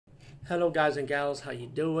Hello, guys and gals. How you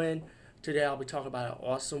doing? Today I'll be talking about an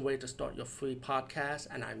awesome way to start your free podcast,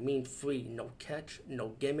 and I mean free. No catch, no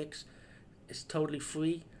gimmicks. It's totally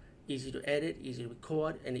free, easy to edit, easy to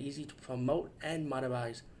record, and easy to promote and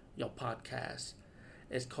monetize your podcast.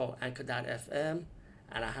 It's called Anchor.fm,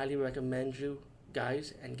 and I highly recommend you,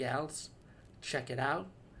 guys and gals, check it out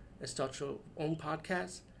and start your own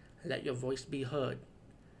podcast and let your voice be heard.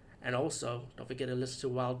 And also, don't forget to listen to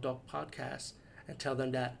Wild Dog Podcast and tell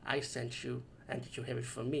them that I sent you and that you hear it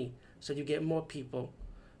from me. So you get more people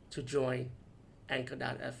to join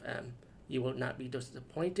Anchor.fm. You will not be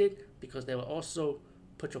disappointed because they will also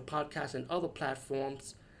put your podcast in other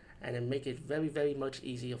platforms and then make it very, very much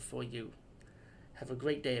easier for you. Have a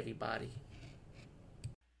great day, everybody.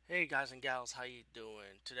 Hey guys and gals, how you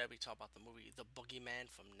doing? Today we talk about the movie The Boogeyman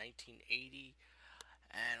from 1980.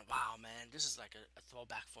 And wow, man, this is like a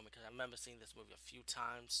throwback for me because I remember seeing this movie a few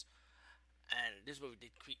times. And this movie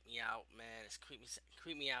did creep me out, man. It's creep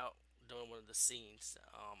me out during one of the scenes.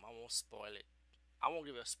 I won't spoil it. I won't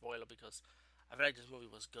give it a spoiler because I feel like this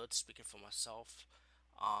movie was good. Speaking for myself,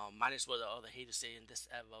 minus what the other haters say in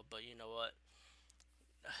this era. But you know what?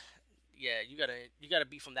 Yeah, you gotta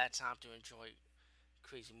be from that time to enjoy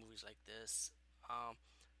crazy movies like this. Um,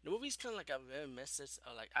 the movie's kind of like a very message.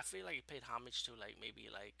 Like I feel like it paid homage to like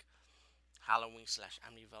maybe like Halloween slash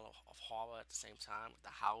Amityville of horror at the same time with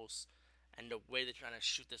the house and the way they're trying to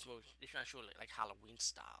shoot this movie. They're trying to shoot it like Halloween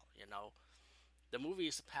style, you know. The movie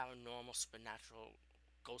is a paranormal, supernatural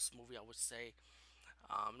ghost movie, I would say.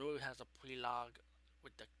 The movie has a prelogue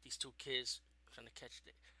with these two kids trying to catch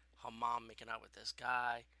her mom making out with this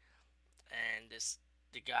guy, and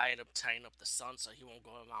the guy ended up tying up the son so he won't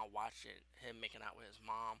go around watching him making out with his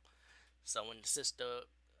mom. So when the sister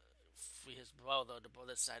free his brother, the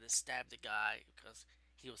brother decided to stab the guy because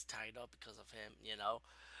he was tied up because of him, you know.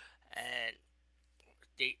 And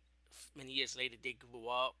they many years later they grew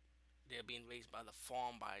up. They're being raised by the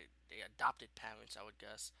farm by their adopted parents, I would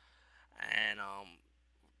guess. And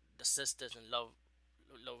the sister's in love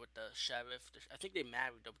with the sheriff. I think they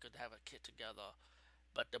married though because they have a kid together.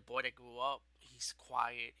 But the boy that grew up, he's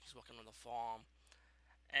quiet. He's working on the farm.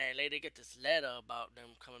 And later they get this letter about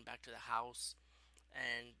them coming back to the house.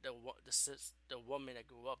 And the woman that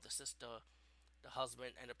grew up, the sister, the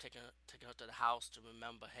husband, ended up taking her to the house to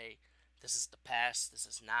remember, hey, this is the past, this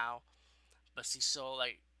is now. But she saw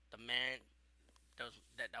like the man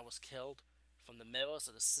that was killed from the mirror,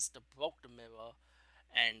 so the sister broke the mirror,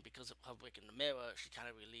 and because of her breaking the mirror, she kind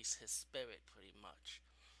of released his spirit pretty much.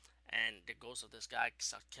 And the ghost of this guy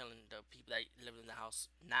start killing the people that live in the house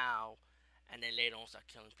now, and then later on start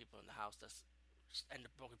killing people in the house. That's and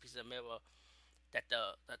the broken piece of the mirror that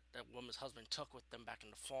the woman's husband took with them back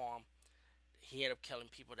in the farm. He ended up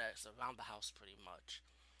killing people that's around the house pretty much.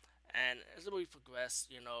 And as the movie progressed,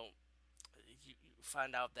 you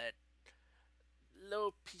find out that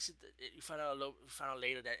little pieces. You find out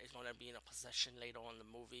later that it's gonna be in a possession later on in the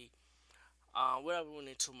movie. Without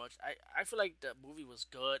ruining too much, I feel like the movie was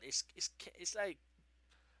good. It's like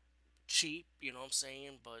cheap, you know what I'm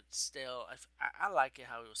saying? But still, I like it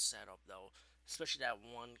how it was set up though, especially that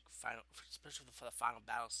one final, especially for the final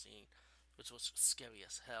battle scene, which was scary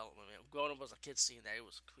as hell. I mean, growing up as a kid seeing that, it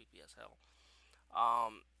was creepy as hell.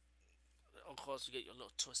 Um, of course, you get your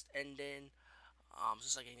little twist ending,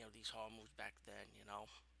 just like any of these horror movies back then, you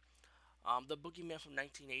know. The Boogeyman from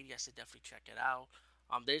 1980, I should definitely check it out.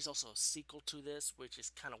 There's also a sequel to this, which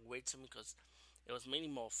is kind of weird to me because it was mainly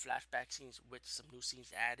more flashback scenes with some new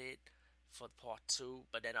scenes added for part two.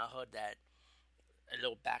 But then I heard that a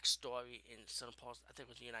little backstory in certain parts, I think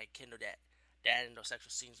it was United Kingdom, that they added those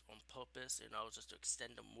extra scenes on purpose, just to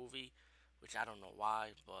extend the movie, which I don't know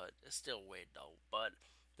why, but it's still weird though. But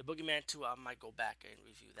the Boogeyman 2, I might go back and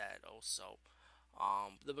review that also.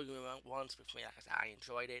 The Boogeyman 1, for me, like I said, I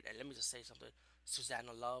enjoyed it. And let me just say something.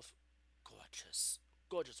 Susanna Love, gorgeous.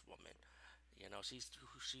 Gorgeous woman.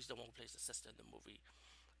 She's the one who plays the sister in the movie.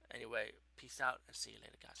 Anyway, peace out and see you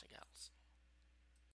later, guys and gals.